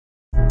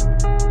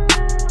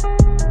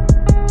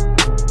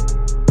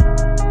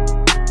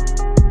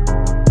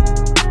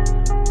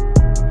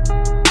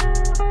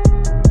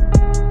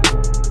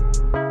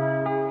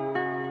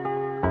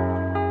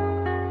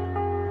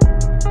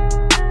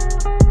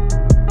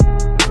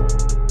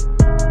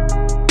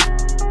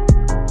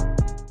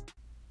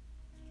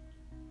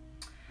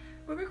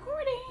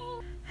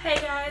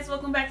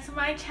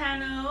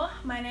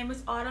name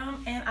is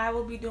Autumn and I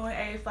will be doing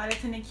a flight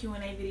attendant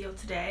Q&A video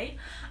today.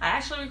 I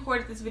actually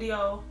recorded this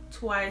video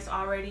twice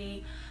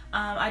already.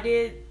 I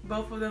did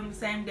both of them the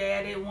same day.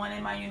 I did one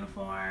in my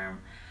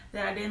uniform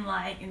that I didn't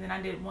like, and then I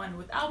did one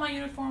without my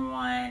uniform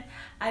on.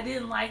 I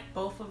didn't like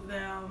both of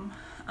them.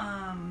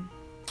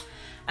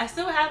 I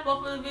still have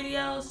both of the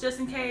videos just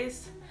in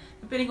case,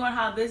 depending on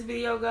how this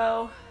video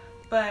go.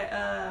 But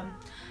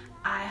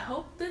I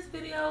hope this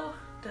video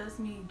does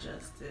me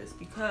justice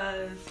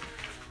because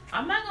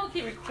I'm not gonna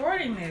keep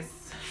recording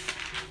this.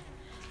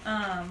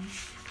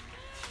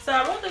 So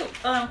I wrote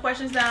the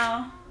questions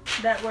down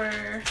that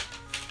were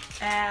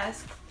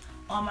asked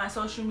on my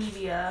social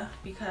media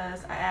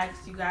because I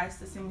asked you guys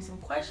to send me some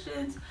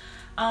questions.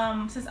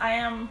 Since I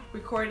am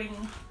recording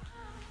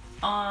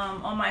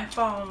on my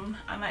phone,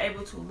 I'm not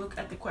able to look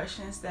at the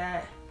questions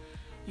that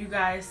you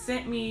guys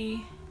sent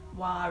me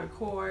while I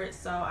record,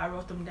 so I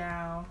wrote them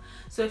down.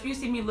 So if you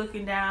see me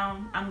looking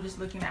down, I'm just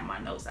looking at my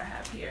notes I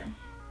have here.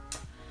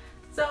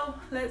 So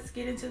let's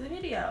get into the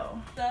video.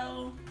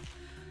 So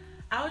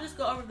I will just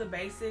go over the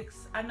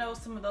basics. I know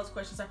some of those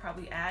questions are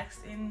probably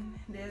asked in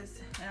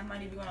this, and I'm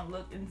not even gonna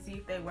look and see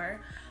if they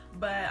were,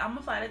 but I'm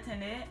a flight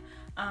attendant.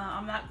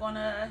 I'm not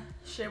gonna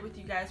share with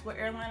you guys what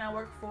airline I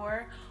work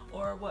for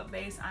or what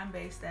base I'm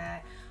based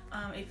at.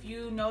 If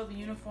you know the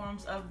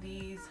uniforms of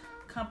these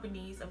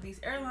companies, of these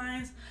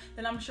airlines,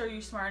 then I'm sure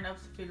you're smart enough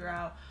to figure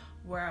out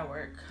where I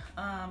work.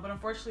 But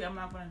unfortunately, I'm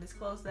not gonna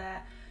disclose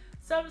that.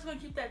 So I'm just gonna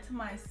keep that to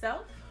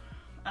myself.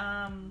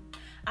 I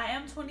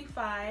am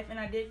 25 and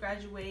I did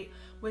graduate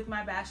with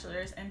my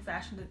bachelor's in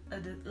fashion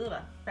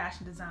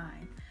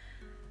design.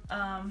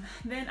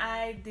 Then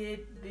I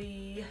did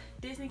the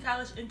Disney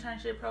College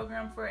internship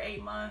program for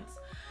 8 months,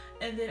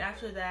 and then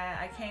after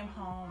that I came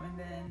home and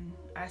then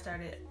I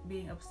started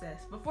being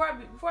obsessed. Before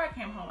I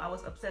came home, I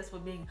was obsessed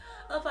with being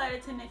a flight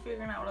attendant,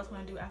 figuring out what I was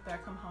going to do after I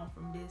come home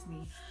from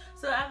Disney.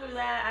 So after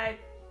that I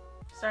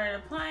started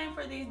applying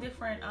for these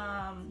different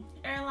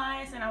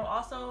airlines, and I will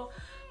also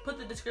put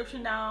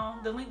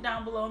the link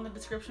down below in the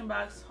description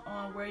box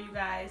on where you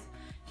guys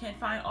can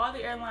find all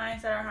the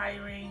airlines that are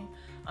hiring.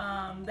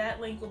 That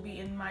link will be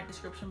in my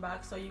description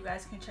box, so you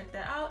guys can check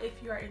that out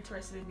if you are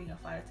interested in being a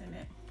flight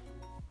attendant.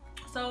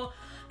 So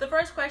the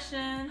first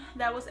question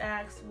that was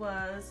asked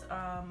was,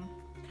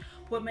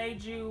 what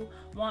made you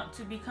want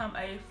to become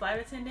a flight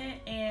attendant?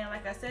 And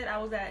like I said, I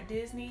was at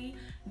Disney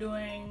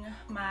doing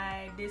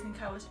my Disney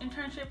College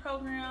internship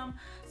program.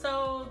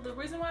 So the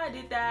reason why I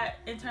did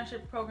that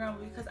internship program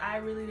was because I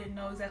really didn't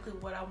know exactly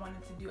what I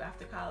wanted to do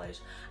after college.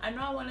 I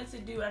know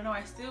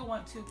I still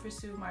want to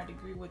pursue my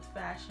degree with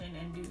fashion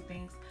and do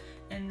things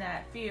in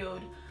that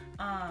field,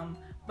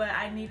 but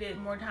I needed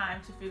more time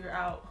to figure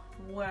out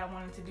what I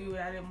wanted to do,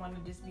 and I didn't want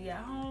to just be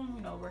at home,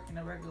 you know, working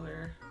a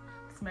regular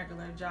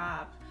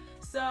job.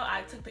 So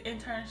I took the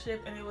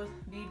internship, and it was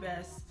the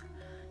best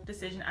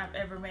decision I've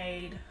ever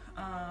made,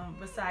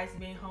 besides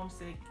being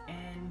homesick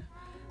and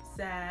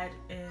sad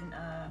and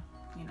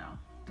you know,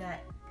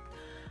 that.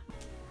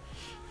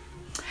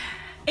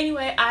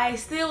 Anyway, I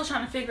still was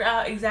trying to figure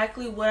out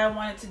exactly what I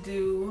wanted to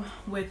do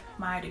with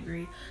my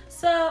degree.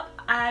 So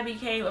I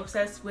became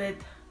obsessed with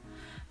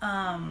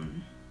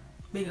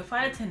being a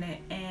flight attendant,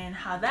 and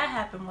how that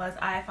happened was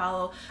I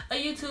follow a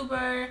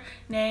YouTuber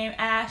named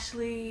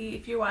Ashley.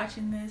 If you're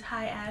watching this,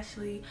 hi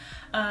Ashley.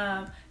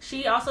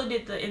 She also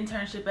did the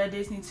internship at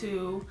Disney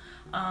too,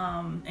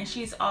 and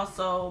she's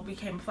also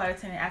became a flight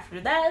attendant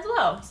after that as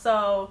well.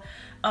 So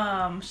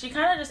she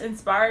kind of just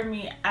inspired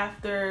me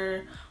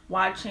after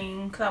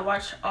watching, because I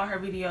watched all her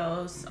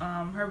videos,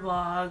 her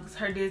vlogs,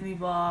 her Disney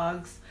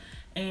vlogs,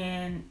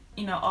 and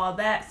you know, all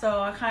that.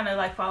 So I kind of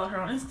like followed her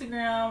on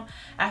Instagram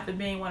after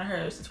being one of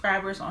her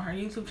subscribers on her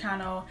YouTube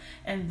channel,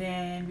 and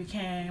then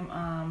became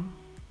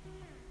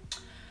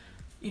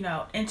you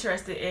know,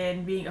 interested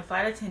in being a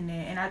flight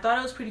attendant. And I thought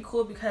it was pretty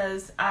cool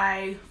because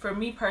for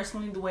me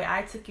personally, the way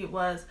I took it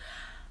was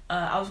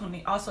I was going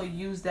to also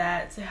use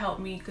that to help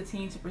me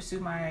continue to pursue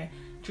my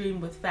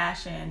dream with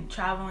fashion,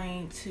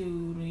 traveling to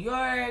New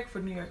York for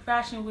New York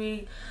Fashion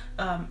Week,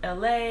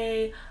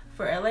 LA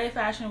for LA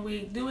Fashion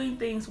Week, doing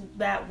things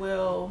that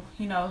will,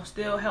 you know,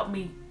 still help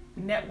me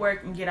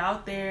network and get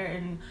out there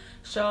and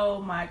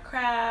show my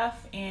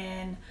craft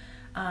and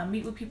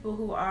meet with people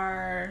who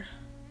are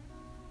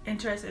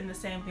interested in the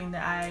same thing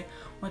that I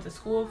went to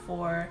school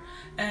for.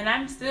 And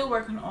I'm still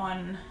working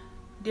on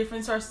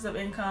different sources of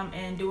income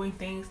and doing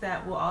things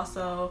that will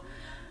also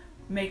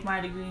make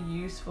my degree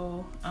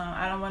useful.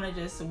 I don't want to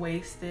just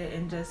waste it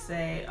and just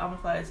say I'm a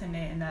flight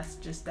attendant and that's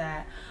just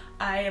that.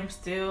 I am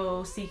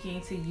still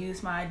seeking to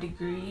use my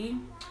degree.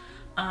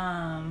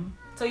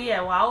 So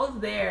yeah, while I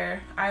was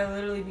there, I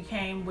literally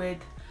became, with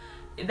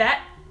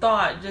that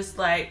thought, just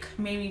like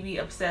made me be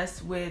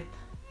obsessed with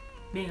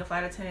being a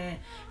flight attendant,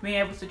 being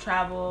able to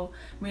travel,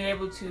 being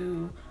able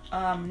to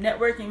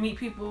network and meet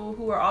people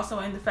who are also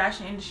in the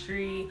fashion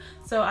industry.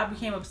 So I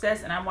became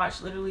obsessed, and I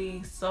watched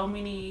literally so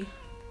many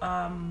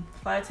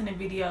flight attendant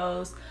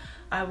videos.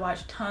 I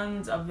watched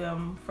tons of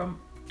them from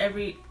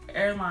every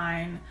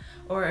airline,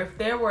 or if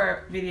there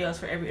were videos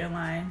for every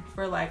airline,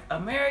 for like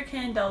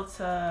American,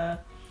 Delta,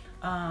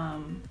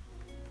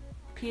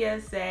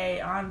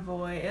 PSA,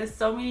 Envoy. There's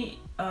so many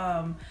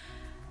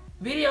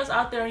videos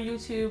out there on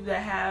YouTube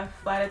that have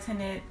flight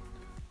attendant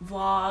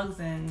vlogs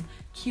and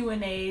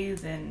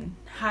Q&As and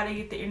how to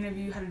get the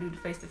interview, how to do the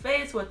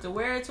face-to-face, what to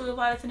wear to a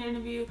flight attendant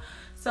interview.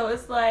 So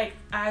it's like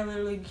I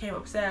literally became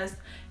obsessed,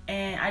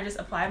 and I just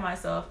applied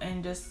myself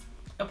and just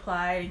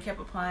applied and kept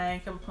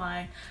applying.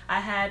 I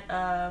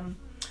had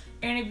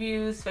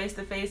interviews,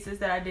 face-to-faces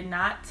that I did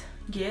not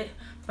get,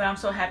 but I'm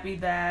so happy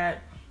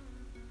that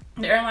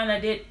the airline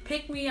that did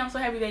pick me, I'm so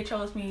happy they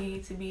chose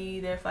me to be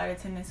their flight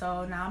attendant.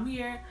 So now I'm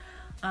here.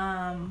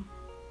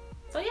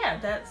 So yeah,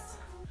 that's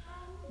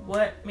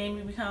what made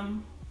me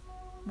become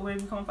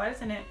a flight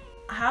attendant.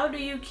 How do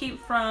you keep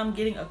from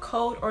getting a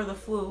cold or the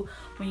flu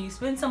when you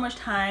spend so much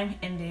time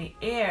in the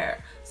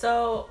air?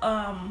 So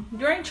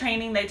during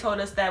training, they told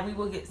us that we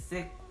will get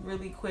sick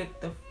really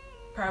quick,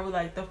 probably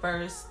like the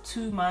first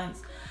 2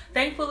 months.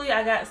 Thankfully,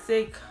 I got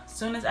sick as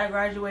soon as I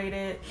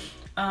graduated.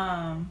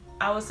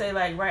 I would say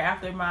like right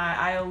after my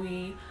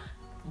IOE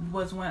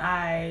was when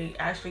I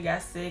actually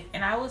got sick,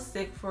 and I was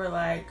sick for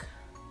like,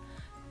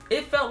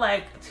 it felt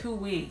like 2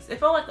 weeks. It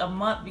felt like a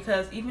month,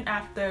 because even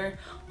after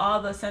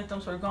all the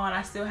symptoms were gone,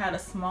 I still had a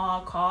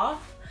small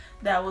cough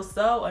that was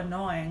so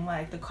annoying.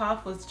 Like the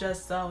cough was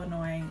just so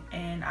annoying,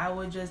 and I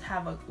would just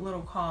have a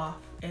little cough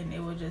and it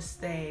would just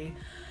stay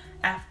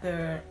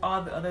after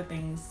all the other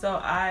things. So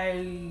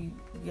I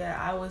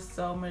was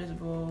so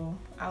miserable.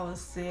 I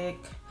was sick.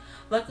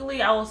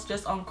 Luckily, I was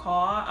just on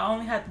call. I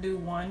only had to do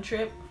 1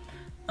 trip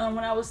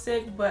when I was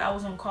sick, but I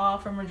was on call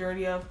for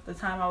majority of the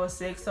time I was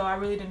sick, so I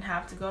really didn't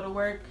have to go to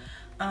work.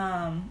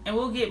 And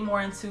we'll get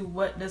more into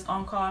what does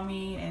on call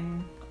mean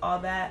and all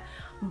that.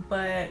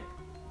 But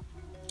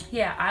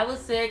yeah, I was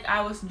sick.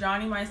 I was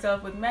drowning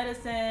myself with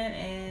medicine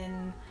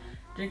and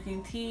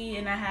drinking tea,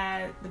 and I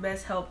had the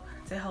best help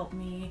to help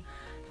me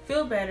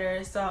feel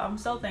better. So I'm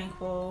so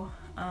thankful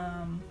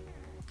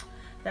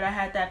that I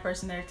had that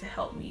person there to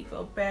help me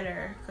feel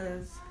better,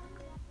 because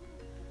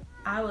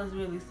I was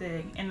really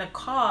sick. And the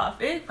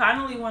cough, it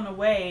finally went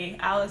away,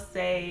 I would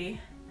say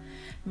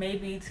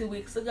maybe 2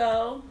 weeks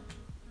ago,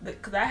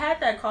 because I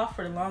had that cough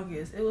for the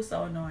longest. It was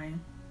so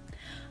annoying.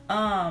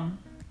 How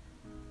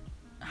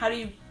do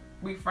you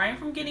refrain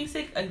from getting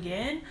sick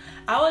again?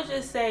 I would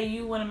just say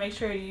you want to make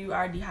sure you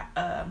are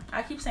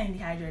I keep saying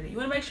dehydrated. You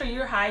want to make sure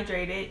you're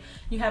hydrated.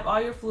 You have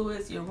all your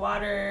fluids, your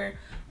water,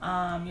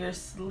 your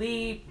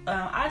sleep.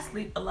 I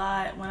sleep a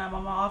lot when I'm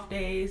on my off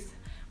days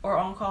or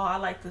on call. I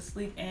like to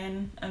sleep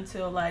in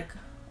until like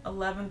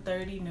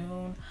 11:30,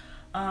 noon.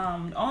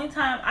 The only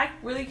time I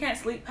really can't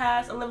sleep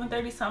past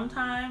 11:30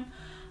 sometime,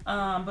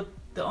 but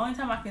the only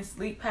time I can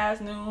sleep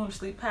past noon,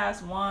 sleep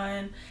past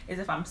 1 is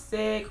if I'm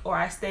sick or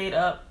I stayed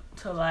up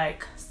till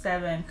like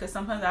 7, because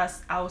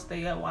sometimes I will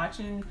stay up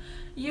watching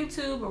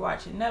YouTube or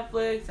watching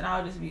Netflix, and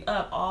I'll just be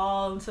up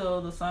all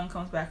until the sun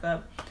comes back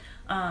up.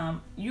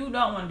 You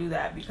don't want to do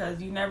that,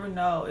 because you never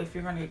know if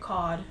you're going to get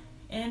called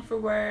in for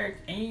work,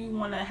 and you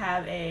want to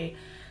have a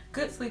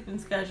good sleeping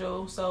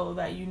schedule so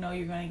that you know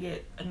you're going to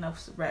get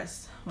enough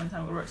rest when it's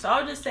time to work. So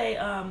I'll just say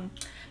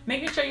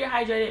making sure you're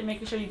hydrated,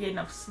 making sure you get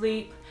enough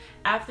sleep.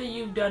 After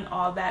you've done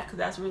all that, because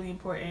that's really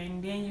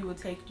important, then you will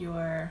take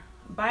your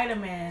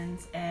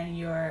vitamins and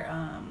your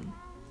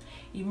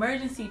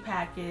emergency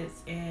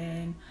packets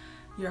and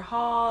your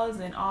Halls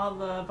and all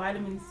the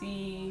vitamin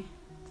C,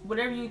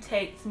 whatever you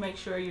take to make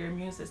sure your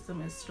immune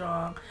system is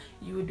strong.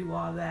 You would do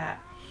all that.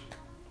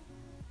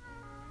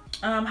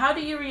 How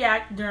do you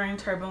react during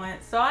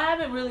turbulence? So I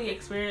haven't really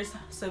experienced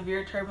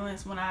severe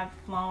turbulence when I've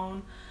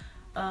flown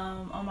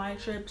on my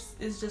trips.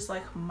 It's just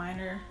like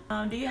minor.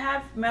 Do you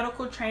have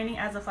medical training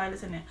as a flight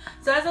attendant?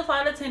 So as a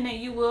flight attendant,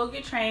 you will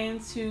get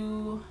trained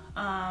to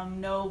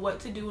know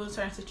what to do in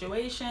certain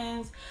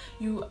situations.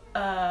 You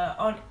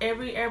on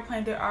every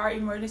airplane there are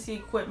emergency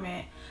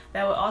equipment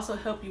that will also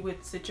help you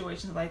with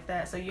situations like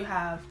that. So you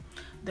have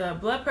the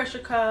blood pressure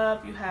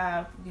cuff, you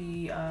have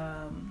the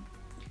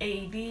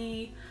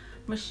AED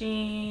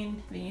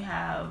machine, then you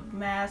have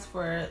masks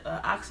for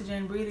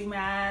oxygen, breathing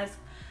mask,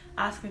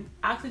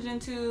 oxygen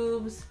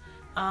tubes.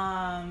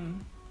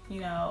 You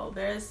know,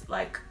 there's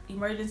like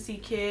emergency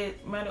kit,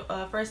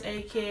 first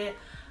aid kit,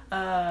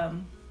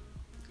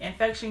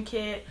 infection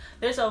kit.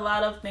 There's a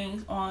lot of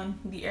things on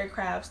the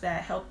aircrafts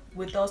that help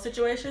with those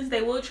situations.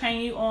 They will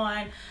train you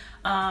on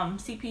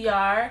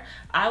CPR.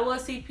 I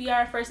was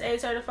CPR first aid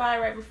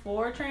certified right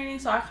before training,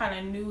 so I kind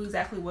of knew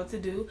exactly what to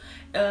do.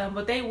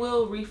 But they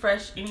will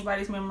refresh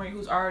anybody's memory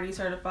who's already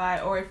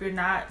certified, or if you're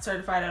not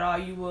certified at all,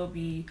 you will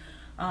be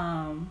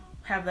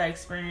have that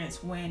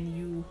experience when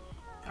you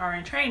are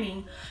in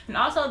training. And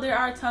also there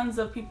are tons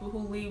of people who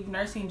leave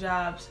nursing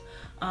jobs,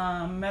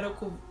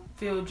 medical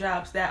field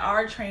jobs, that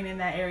are trained in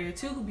that area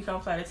too, who become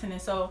flight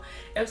attendants. So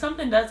if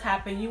something does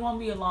happen, you won't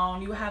be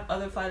alone. You have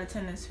other flight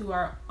attendants who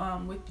are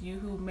with you,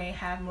 who may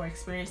have more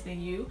experience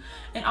than you.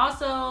 And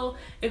also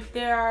if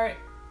there are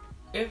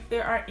if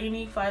there are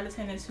any flight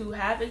attendants who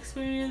have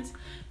experience,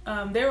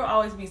 there will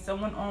always be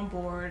someone on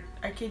board,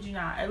 I kid you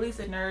not, at least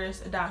a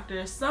nurse, a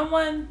doctor,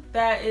 someone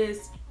that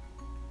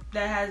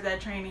has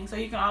that training. So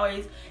you can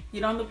always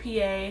get on the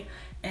PA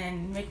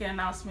and make an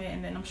announcement,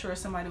 and then I'm sure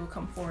somebody will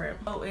come forward.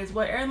 So is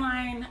what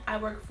airline I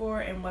work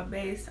for and what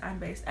base I'm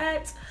based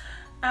at.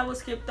 I will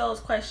skip those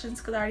questions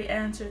because I already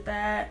answered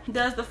that.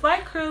 Does the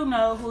flight crew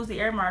know who the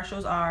air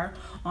marshals are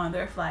on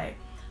their flight?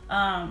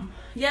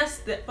 Yes,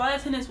 the flight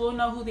attendants will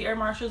know who the air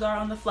marshals are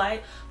on the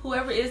flight.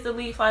 Whoever is the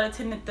lead flight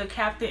attendant, the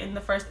captain and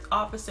the first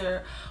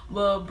officer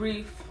will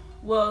brief.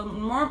 Well,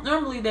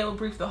 normally they will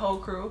brief the whole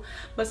crew,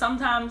 but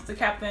sometimes the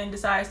captain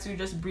decides to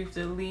just brief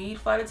the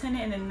lead flight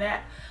attendant, and then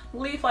that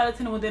lead flight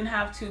attendant will then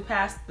have to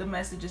pass the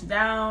messages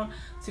down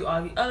to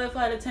all the other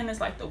flight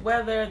attendants, like the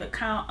weather, the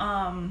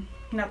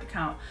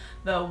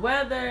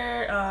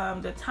weather,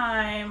 the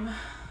time,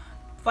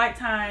 flight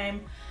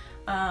time,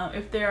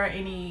 if there are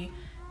any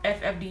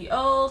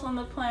FFDOs on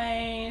the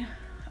plane,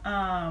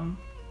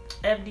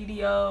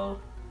 FDDO,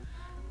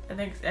 I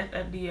think it's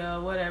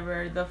FFDO,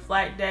 whatever, the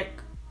flight deck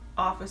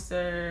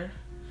officer,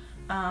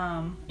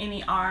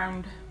 any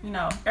armed,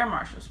 air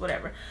marshals,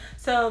 whatever.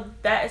 So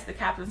that is the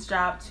captain's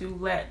job to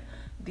let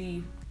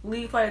the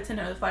lead flight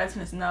attendant or the flight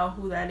attendants know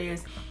who that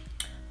is.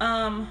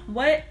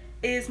 What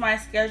is my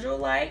schedule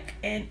like,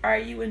 and are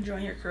you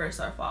enjoying your career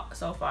so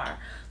far?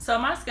 So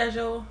my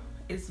schedule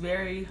is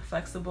very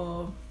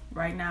flexible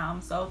right now.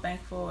 I'm so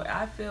thankful.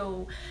 I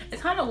feel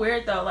it's kind of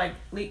weird though, like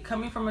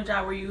coming from a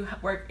job where you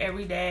work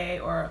every day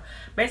or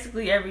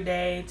basically every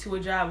day to a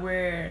job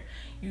where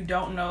you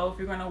don't know if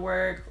you're gonna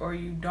work or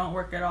you don't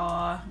work at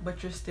all,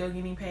 but you're still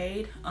getting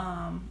paid.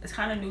 It's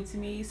kind of new to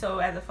me. So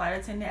as a flight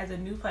attendant, as a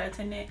new flight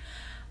attendant,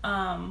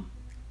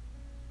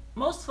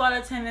 most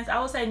flight attendants, I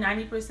would say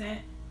 90%,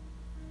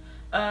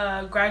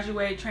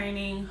 graduate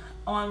training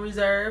on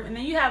reserve, and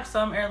then you have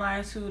some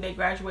airlines who they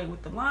graduate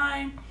with the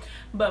line,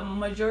 but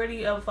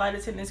majority of flight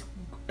attendants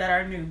that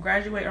are new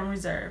graduate on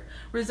reserve.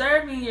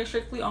 Reserve means you're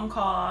strictly on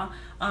call.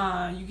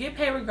 You get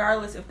paid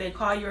regardless if they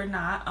call you or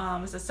not.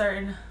 It's a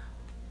certain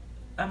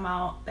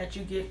amount that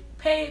you get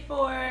paid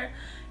for,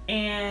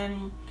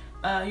 and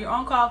you're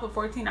on call for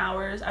 14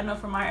 hours. I know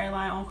for my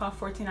airline, on call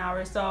 14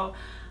 hours. So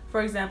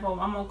for example,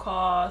 I'm on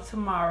call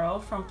tomorrow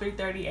from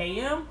 3:30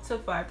 a.m. to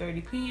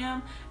 5:30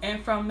 p.m.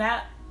 and from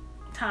that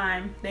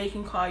time they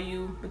can call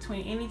you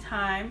between any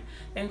time.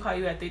 They can call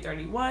you at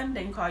 3:31,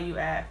 they can call you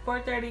at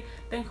 4:30,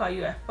 they can call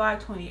you at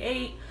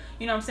 5:28,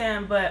 you know what I'm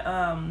saying? But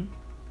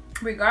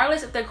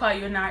regardless if they call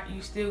you or not,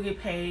 you still get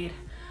paid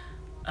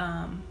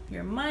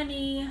your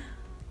money,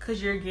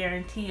 because you're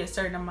guaranteed a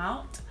certain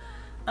amount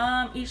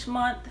each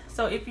month.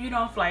 So if you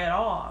don't fly at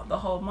all the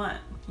whole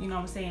month, you know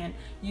what I'm saying,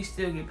 you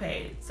still get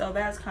paid. So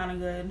that's kind of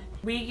good.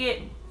 We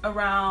get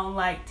around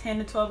like 10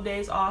 to 12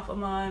 days off a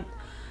month.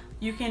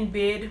 You can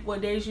bid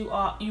what days you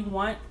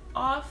want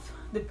off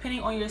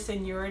depending on your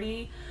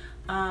seniority.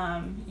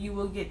 You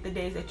will get the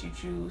days that you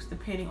choose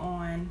depending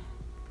on,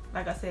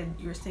 like I said,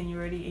 your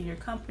seniority in your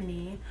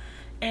company.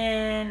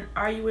 And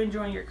are you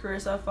enjoying your career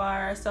so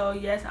far? So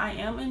yes, I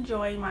am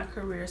enjoying my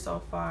career so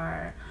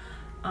far.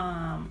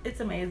 It's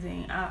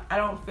amazing. I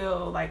don't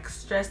feel like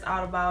stressed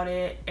out about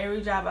it.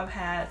 Every job I've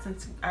had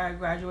since I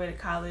graduated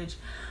college,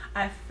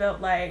 I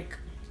felt like,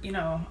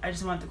 I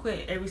just wanted to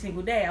quit every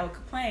single day. I would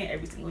complain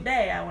every single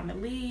day. I want to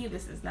leave.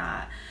 This is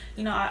not,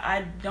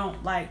 I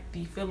don't like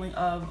the feeling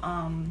of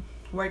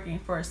working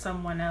for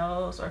someone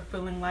else or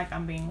feeling like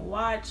I'm being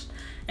watched.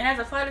 And as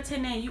a flight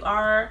attendant, you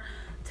are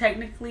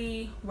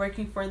technically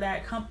working for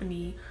that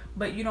company,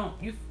 but you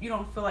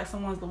don't feel like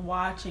someone's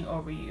watching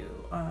over you.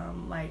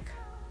 Like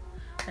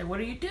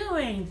what are you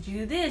doing? Did you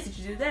do this? Did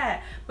you do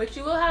that? But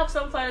you will have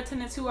some flight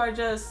attendants who are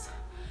just,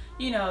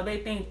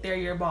 they think they're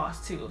your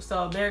boss too.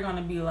 So they're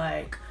gonna be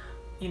like,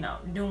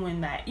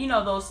 doing that.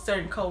 Those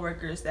certain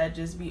coworkers that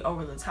just be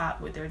over the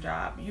top with their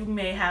job. You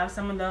may have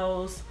some of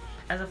those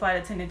as a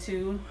flight attendant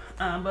too.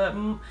 But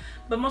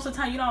most of the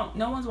time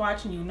no one's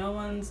watching you. No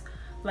one's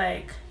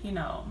like, you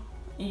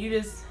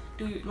just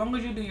as long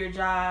as you do your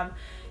job,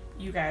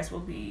 you guys will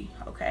be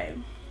okay.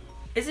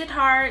 Is it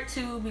hard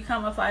to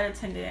become a flight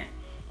attendant?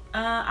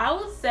 I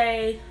would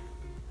say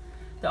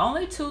the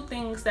only two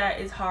things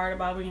that is hard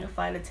about being a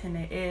flight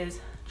attendant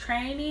is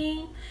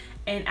training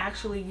and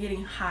actually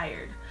getting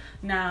hired.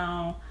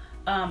 Now,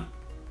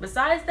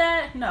 besides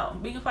that, no,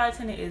 being a flight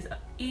attendant is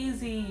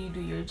easy. You do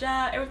your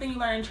job, everything you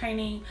learn in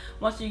training.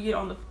 Once you get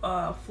on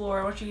the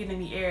floor, once you get in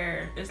the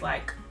air, it's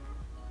like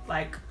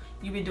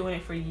you've been doing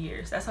it for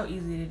years. That's how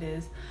easy it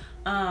is.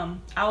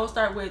 I will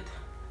start with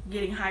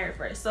getting hired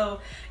first. So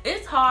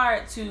it's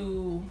hard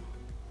to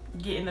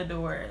get in the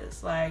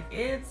doors. Like,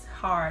 it's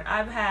hard.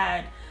 I've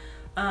had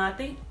I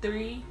think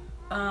I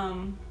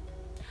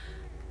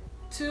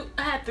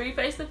had three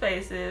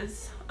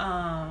face-to-faces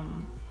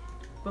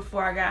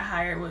before I got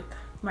hired with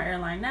my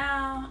airline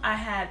now. I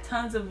had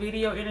tons of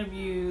video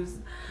interviews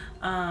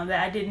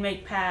that I didn't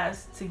make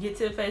past to get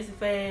to the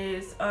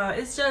face-to-face.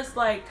 It's just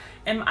like,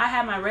 and I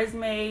had my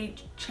resume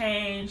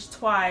changed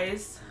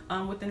twice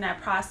within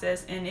that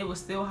process, and it was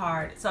still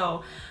hard.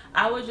 So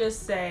I would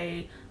just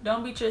say,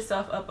 don't beat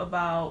yourself up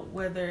about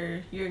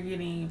whether you're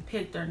getting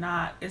picked or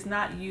not. It's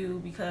not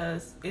you,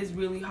 because it's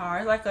really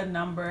hard. It's like a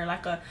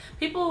number,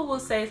 people will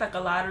say it's like a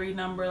lottery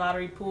number,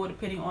 lottery pool,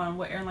 depending on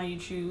what airline you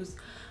choose.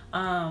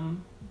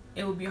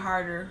 It would be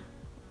harder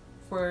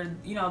for,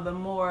 you know, the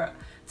more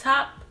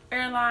top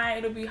airline.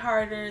 It'll be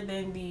harder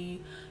than the,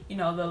 you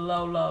know, the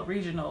low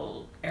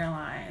regional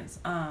airlines.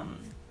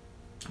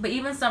 But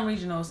even some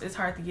regionals, it's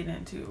hard to get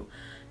into,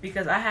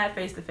 because I had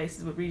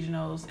face-to-faces with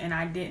regionals and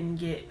I didn't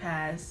get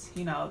past,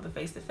 you know, the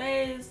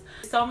face-to-face.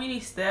 So many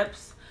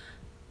steps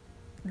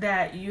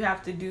that you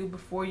have to do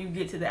before you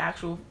get to the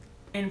actual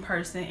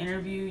in-person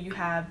interview. You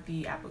have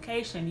the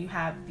application, you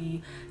have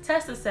the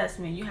test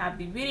assessment, you have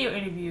the video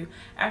interview.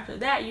 After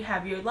that, you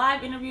have your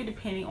live interview,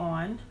 depending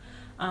on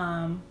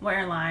what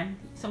airline.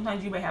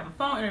 Sometimes you may have a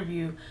phone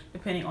interview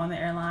depending on the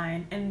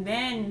airline, and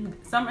then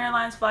some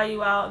airlines fly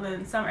you out, and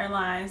then some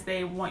airlines,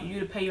 they want you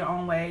to pay your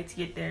own way to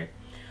get there.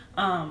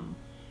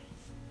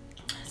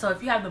 So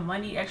if you have the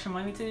money, extra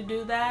money to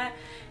do that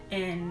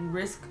and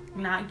risk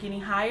not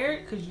getting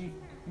hired, because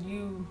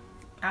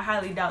I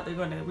highly doubt they're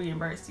going to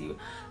reimburse you.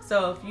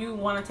 So if you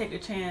want to take a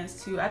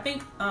chance to, I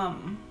think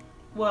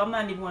well, I'm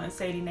not even going to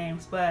say any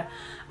names, but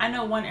I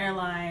know one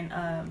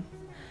airline,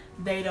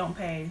 they don't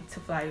pay to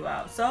fly you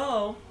out.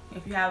 So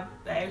if you have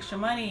the extra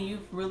money, you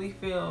really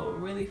feel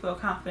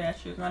confident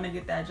that you're going to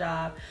get that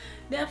job,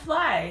 then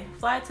fly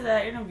to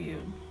that interview.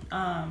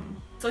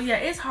 So yeah,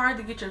 it's hard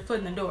to get your foot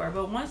in the door,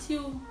 but once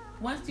you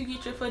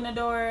get your foot in the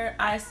door,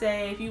 I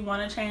say, if you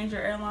want to change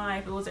your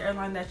airline, if it was an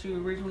airline that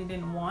you originally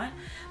didn't want,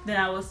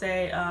 then I would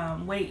say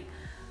wait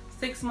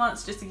 6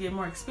 months just to get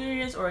more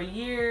experience, or a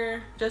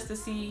year just to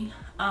see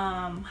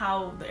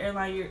how the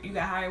airline you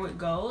got hired with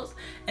goes,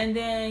 and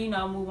then, you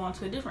know, move on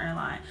to a different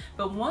airline.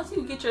 But once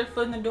you get your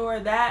foot in the door,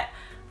 that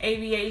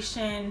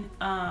aviation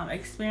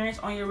experience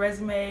on your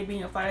resume,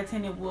 being a flight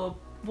attendant,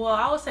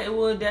 I would say it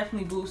will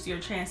definitely boost your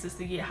chances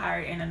to get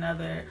hired in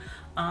another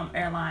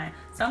airline.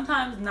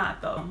 Sometimes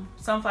not, though.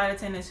 Some flight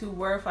attendants who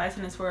were flight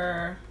attendants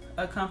for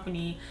a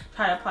company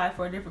try to apply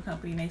for a different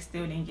company and they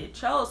still didn't get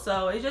chose.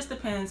 So it just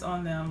depends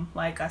on them.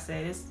 Like I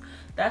said,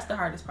 that's the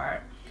hardest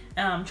part.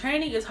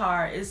 Training is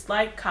hard. It's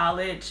like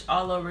college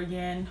all over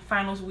again.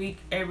 Finals week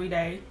every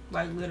day,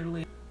 like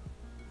literally.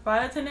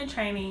 Flight attendant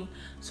training,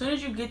 as soon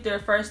as you get there,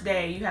 first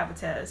day you have a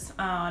test,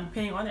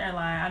 depending on the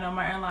airline. I know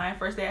my airline,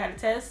 first day I had a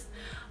test.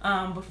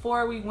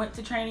 Before we went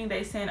to training,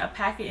 they sent a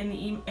packet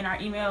in our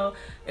email.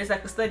 It's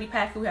like a study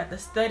packet. We have to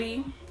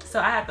study, so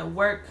I had to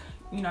work,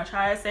 you know,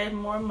 try to save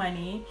more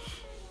money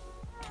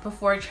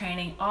before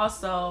training,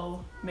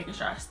 also making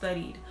sure I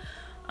studied.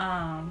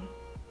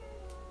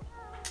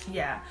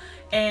 Yeah,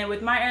 and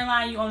with my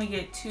airline, you only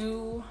get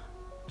 2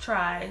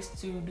 tries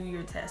to do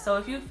your test. So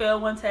if you fail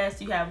one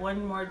test, you have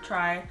one more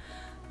try.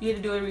 You have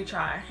to do a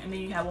retry, and then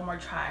you have one more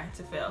try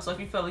to fail. So if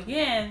you fail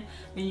again,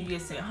 then you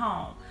get sent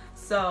home.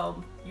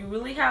 So you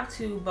really have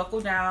to buckle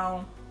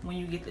down when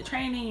you get the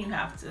training. You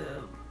have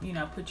to, you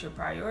know, put your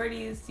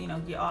priorities, you know,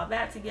 get all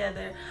that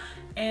together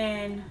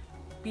and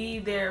be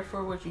there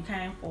for what you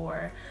came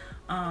for.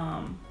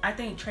 I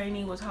think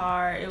training was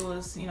hard. It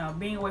was, you know,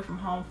 being away from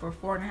home for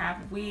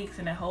 4.5 weeks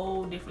in a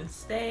whole different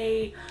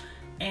state,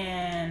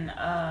 and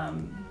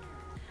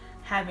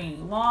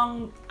having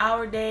long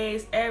hour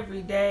days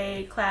every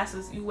day,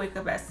 classes. You wake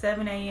up at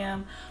 7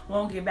 a.m.,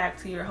 won't get back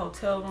to your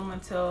hotel room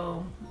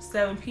until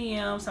 7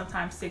 p.m.,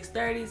 sometimes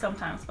 6:30,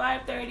 sometimes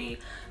 5:30,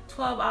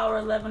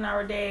 12-hour,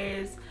 11-hour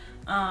days.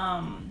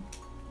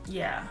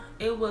 Yeah,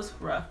 it was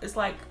rough. It's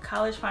like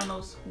college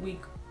finals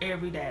week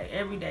every day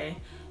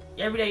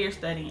you're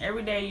studying,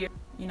 every day you're,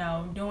 you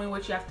know, doing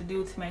what you have to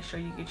do to make sure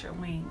you get your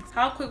wings.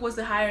 How quick was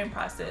the hiring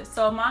process?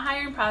 So my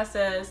hiring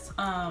process,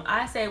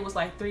 I say it was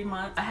like 3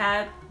 months. I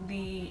had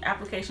the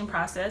application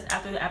process.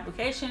 After the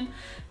application,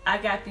 I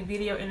got the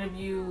video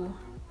interview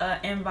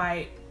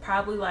invite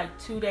probably like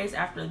 2 days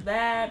after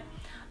that.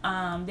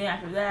 Then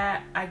after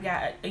that, I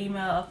got an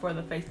email for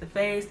the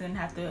face-to-face, and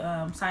have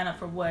to sign up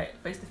for what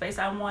face-to-face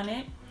I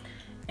wanted.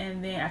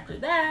 And then after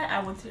that,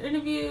 I went to the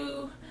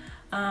interview,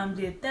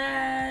 did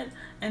that,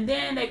 and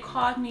then they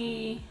called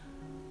me.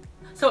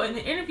 So in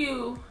the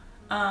interview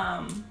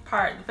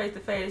part, the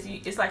face-to-face,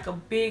 it's like a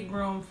big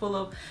room full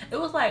of, it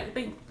was like, I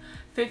think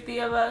 50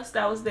 of us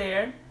that was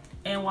there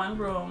in one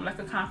room, like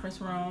a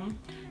conference room,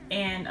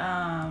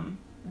 and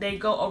they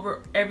go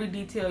over every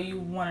detail you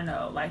want to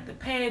know, like the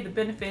pay, the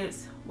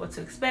benefits, what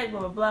to expect, blah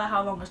blah blah,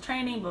 how long is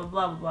training, blah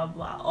blah blah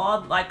blah,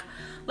 all like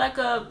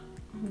a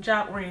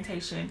job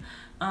orientation.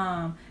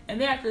 And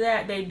then after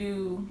that, they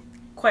do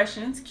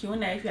questions, Q&A.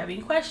 If you have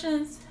any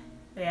questions,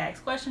 they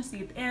ask questions to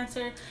get the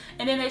answer,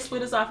 and then they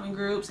split us off in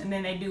groups, and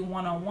then they do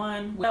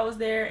one-on-one. That was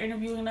there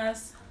interviewing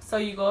us. So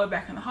you go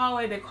back in the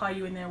hallway, they call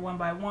you in there one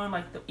by one,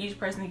 like each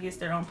person gets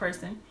their own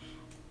person,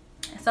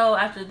 So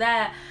after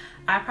that,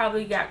 I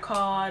probably got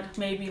called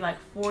maybe like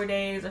 4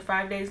 days or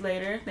 5 days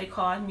later. They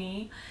called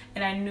me,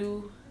 and I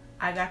knew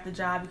I got the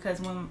job because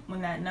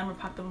when that number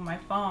popped up on my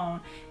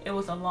phone, it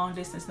was a long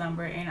distance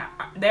number, and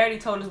they already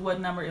told us what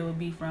number it would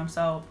be from.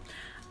 So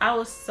I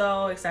was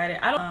so excited.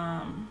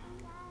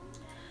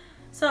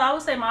 So I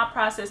would say my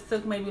process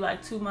took maybe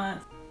like 2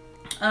 months.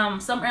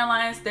 Some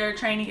airlines, their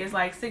training is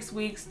like 6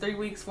 weeks, 3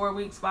 weeks, 4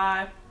 weeks,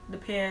 5,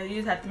 depends. You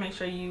just have to make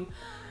sure you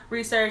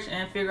research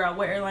and figure out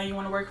what airline you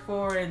want to work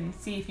for, and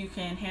see if you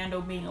can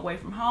handle being away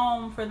from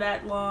home for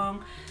that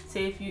long.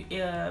 See if you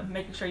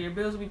making sure your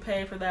bills will be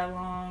paid for that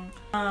long.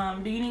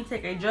 Do you need to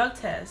take a drug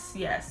test?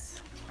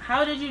 Yes.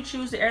 How did you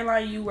choose the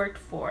airline you work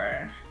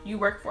for?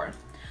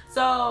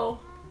 So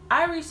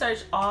I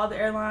researched all the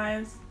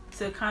airlines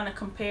to kind of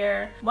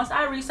compare. Once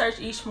I researched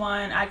each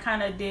one, I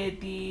kind of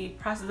did the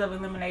process of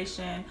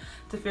elimination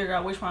to figure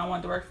out which one I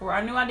wanted to work for.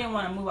 I knew I didn't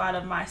want to move out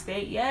of my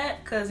state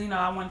yet, because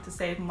I wanted to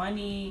save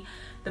money,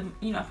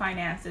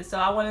 finances. So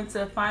I wanted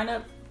to find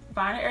an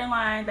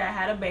airline that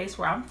had a base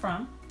where I'm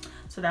from.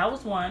 So that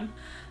was one.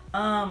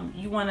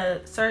 You want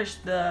to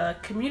search the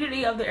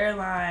community of the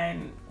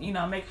airline,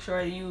 make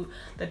sure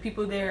the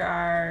people there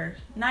are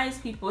nice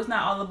people. It's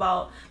not all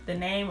about the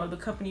name of the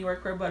company you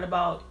work for, but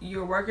about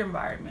your work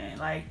environment.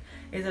 Like,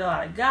 is it a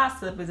lot of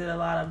gossip? Is it a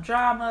lot of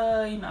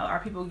drama? Are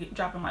people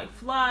dropping like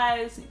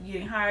flies,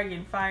 getting hired,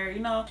 getting fired?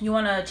 You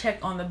want to check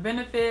on the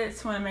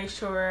benefits. You want to make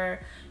sure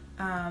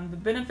the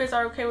benefits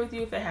are okay with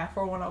you, if they have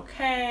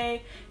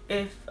 401k,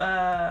 if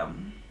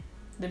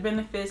the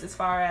benefits as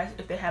far as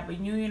if they have a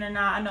union or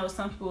not. I know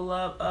some people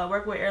love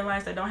work with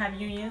airlines that don't have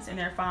unions, and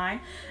they're fine,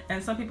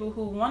 and some people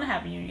who want to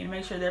have a union,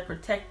 make sure they're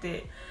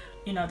protected,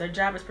 their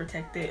job is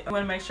protected. You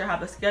want to make sure how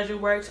the schedule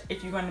works,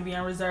 if you're going to be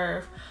on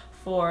reserve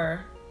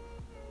for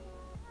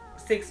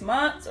 6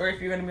 months or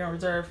if you're going to be on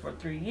reserve for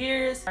 3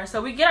 years.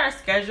 So we get our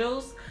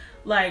schedules,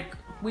 like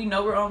we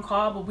know we're on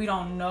call, but we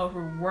don't know if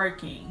we're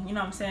working, what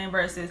I'm saying,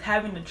 versus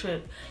having the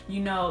trip.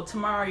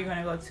 Tomorrow you're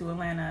gonna go to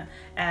Atlanta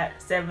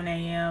at 7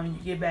 a.m.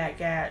 you get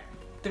back at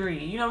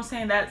 3. What I'm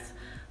saying? That's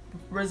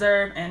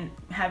reserve and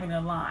having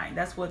a line.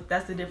 That's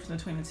the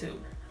difference between the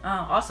two.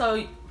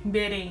 Also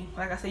bidding,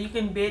 like I said, you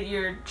can bid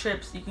your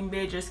trips, you can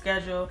bid your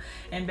schedule,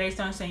 and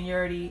based on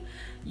seniority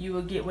you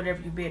will get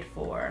whatever you bid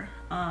for.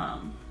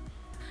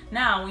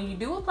 Now when you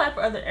do apply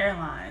for other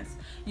airlines,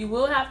 you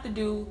will have to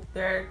do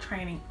their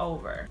training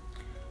over.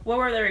 What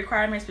were the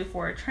requirements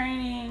before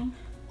training?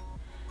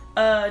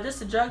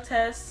 Just a drug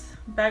test,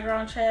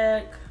 background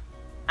check.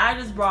 I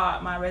just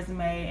brought my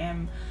resume,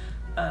 and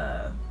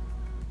I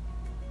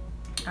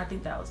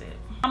think that was it.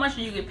 How much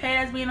do you get paid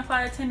as being a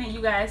flight attendant?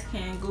 You guys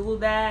can Google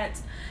that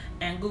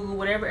and Google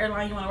whatever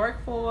airline you want to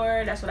work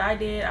for. That's what I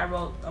did. I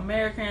wrote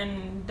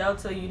American,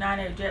 Delta,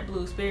 United,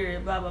 JetBlue,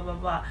 Spirit, blah blah blah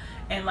blah,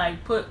 and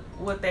like put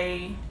what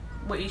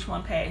each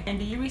one paid. And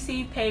do you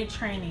receive paid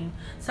training?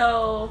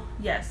 So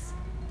yes,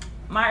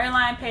 my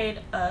airline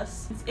paid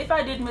us. If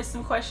I did miss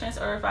some questions,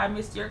 or if I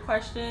missed your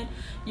question,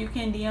 you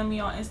can DM me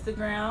on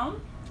Instagram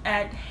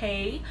at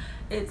hey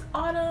it's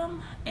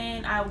autumn,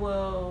 and I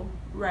will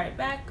write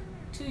back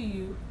to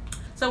you.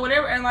 So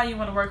whatever airline you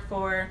want to work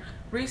for,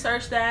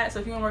 research that. So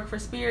if you want to work for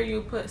Spirit,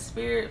 you put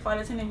Spirit flight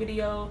attendant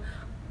video,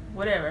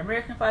 whatever,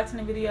 American flight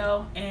attendant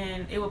video,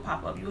 and it will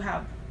pop up. You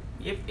have,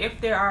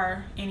 if there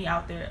are any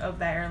out there of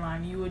that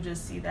airline, you will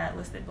just see that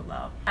listed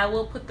below. I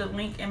will put the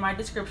link in my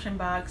description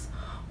box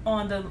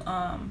on the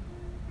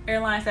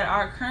airlines that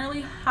are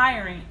currently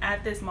hiring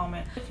at this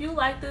moment. If you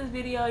liked this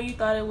video, you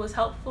thought it was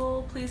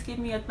helpful, please give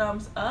me a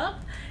thumbs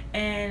up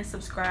and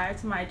subscribe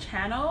to my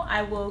channel.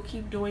 I will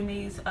keep doing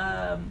these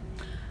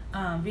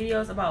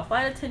videos about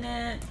flight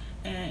attendant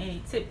and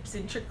any tips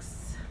and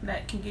tricks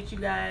that can get you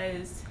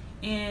guys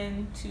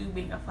into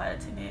being a flight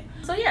attendant.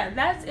 So yeah,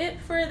 that's it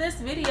for this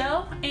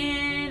video,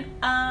 and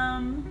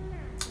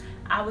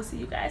I will see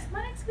you guys in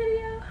my next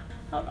video.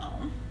 Hold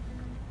on.